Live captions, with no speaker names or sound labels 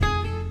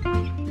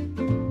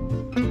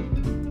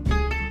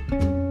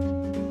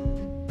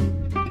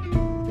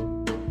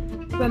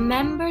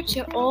Remember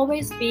to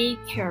always be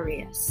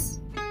curious.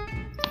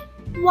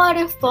 What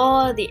if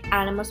all the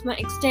animals went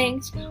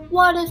extinct?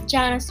 What if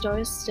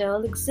dinosaurs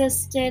still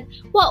existed?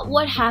 What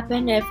would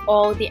happen if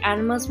all the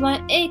animals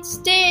went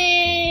extinct?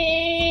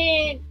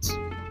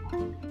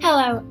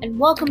 Hello and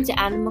welcome to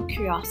Animal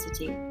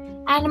Curiosity.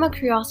 Animal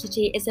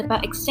Curiosity is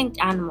about extinct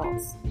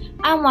animals.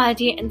 I'm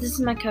Waddy and this is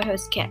my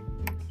co-host Kit.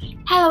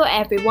 Hello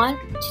everyone,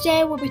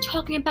 today we'll be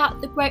talking about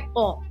the great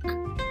auk.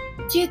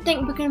 Do you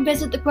think we can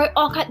visit the great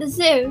auk at the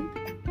zoo?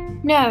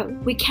 No,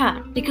 we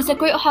can't, because the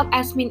great auk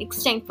has been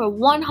extinct for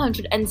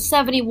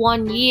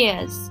 171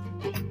 years.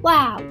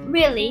 Wow,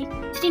 really?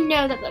 Did you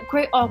know that the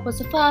great auk was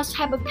the first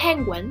type of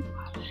penguin?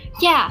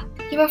 Yeah,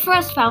 they were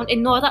first found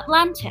in North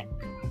Atlantic.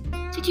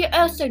 Did you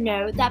also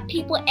know that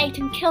people ate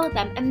and killed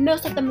them and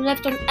most of them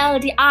lived on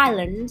Elodie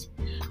Island?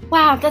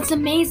 Wow, that's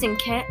amazing,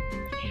 Kit.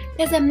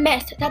 There's a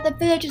myth that the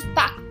villagers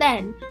back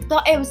then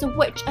thought it was a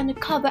witch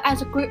undercover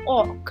as a great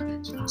auk,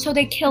 so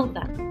they killed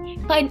them.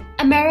 But in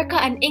America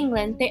and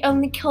England, they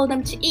only killed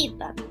them to eat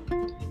them.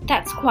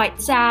 That's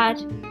quite sad.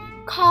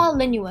 Carl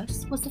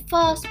Linnaeus was the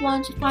first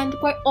one to find the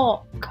great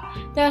auk.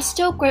 There are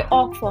still great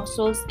auk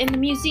fossils in the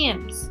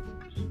museums.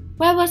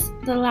 Where was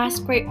the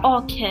last great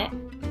auk hit?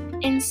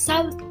 In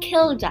South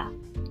Kilda.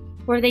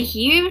 Were they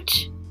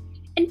huge?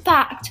 In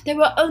fact, they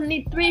were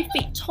only 3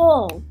 feet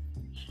tall.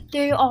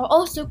 They are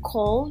also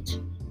called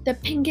the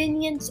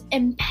Pinginians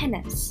in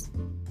penis.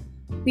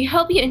 We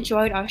hope you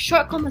enjoyed our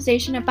short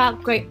conversation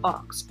about great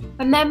auks.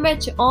 Remember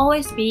to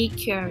always be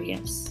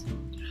curious.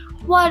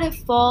 What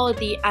if all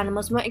the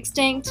animals went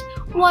extinct?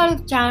 What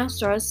if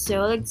dinosaurs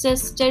still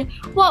existed?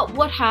 What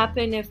would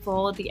happen if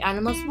all the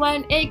animals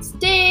went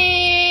extinct?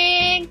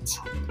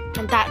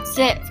 And that's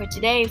it for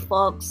today,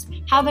 folks.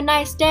 Have a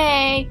nice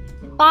day.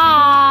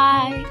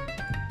 Bye!